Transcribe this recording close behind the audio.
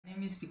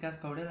name is Vikas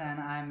Paudel and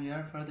I am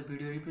here for the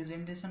video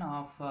representation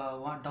of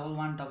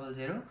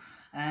 1100,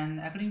 and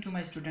according to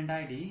my student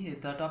ID,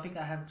 the topic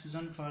I have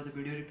chosen for the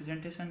video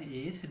representation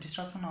is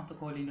disruption of the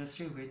coal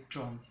industry with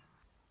drones.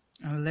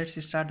 Let's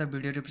start the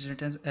video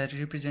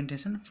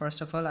representation.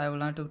 First of all, I would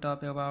like to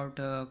talk about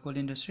coal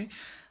industry.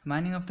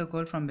 Mining of the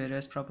coal from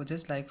various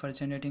purposes like for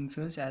generating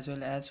fuels as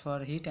well as for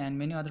heat and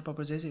many other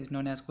purposes is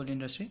known as coal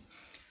industry.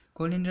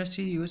 Coal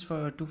industry used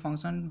to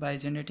function by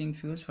generating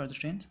fuels for the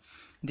trains.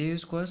 They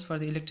use coals for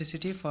the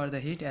electricity for the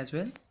heat as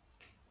well.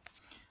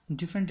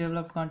 Different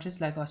developed countries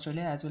like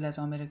Australia as well as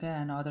America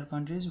and other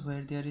countries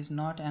where there is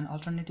not an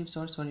alternative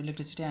source for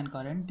electricity and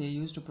current, they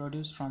used to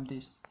produce from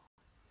this.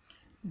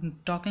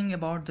 Talking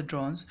about the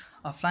drones,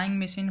 a flying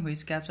machine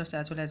which captures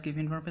as well as give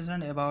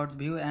information about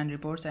view and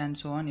reports and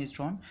so on is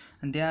drone,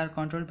 and they are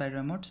controlled by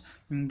remotes.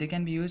 They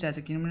can be used as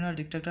a criminal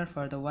detector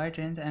for the wide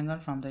range angle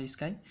from the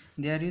sky.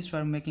 They are used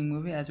for making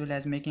movie as well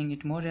as making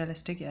it more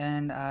realistic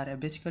and are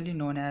basically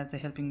known as the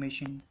helping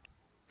machine.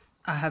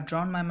 I have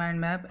drawn my mind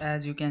map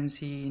as you can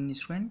see in the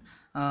screen.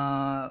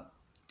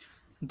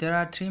 There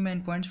are three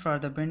main points for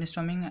the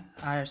brainstorming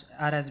are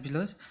as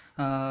below.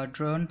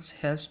 Drones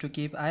helps to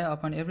keep eye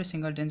upon every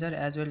single danger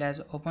as well as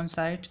open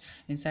sight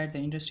inside the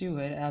industry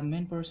where a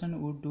main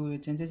person would do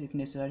changes if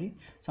necessary.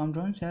 Some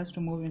drones helps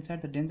to move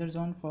inside the danger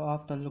zone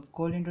of the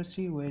coal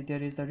industry where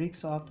there is the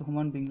risk of the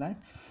human being life.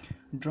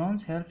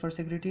 Drones help for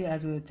security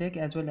as well check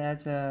as well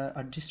as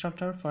a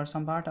disruptor for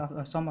some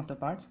of the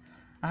parts.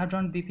 I have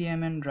drawn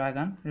BPMN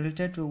Dragon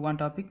related to one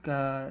topic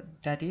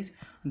that is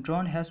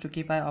drone has to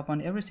keep eye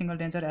upon every single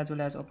danger as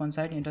well as open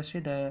site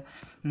industry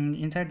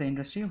inside the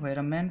industry where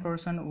a main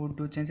person would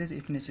do changes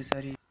if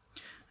necessary.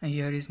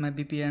 Here is my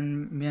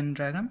BPMN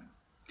Dragon.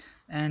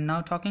 And now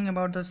talking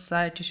about the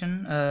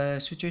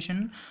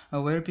situation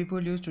where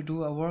people used to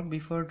do a work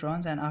before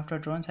drones and after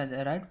drones had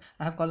arrived.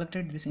 I have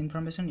collected this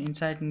information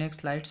inside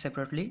next slide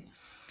separately.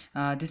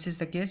 This is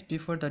the case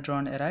before the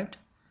drone arrived.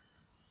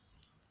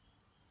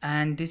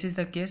 And this is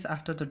the case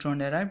after the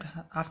drone arrived.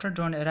 After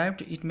drone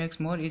arrived, it makes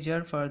more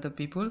easier for the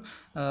people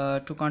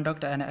to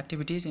conduct an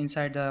activities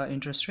inside the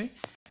industry.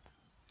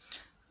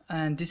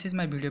 And this is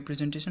my video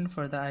presentation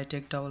for the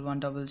iTech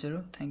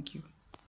 1100. Thank you.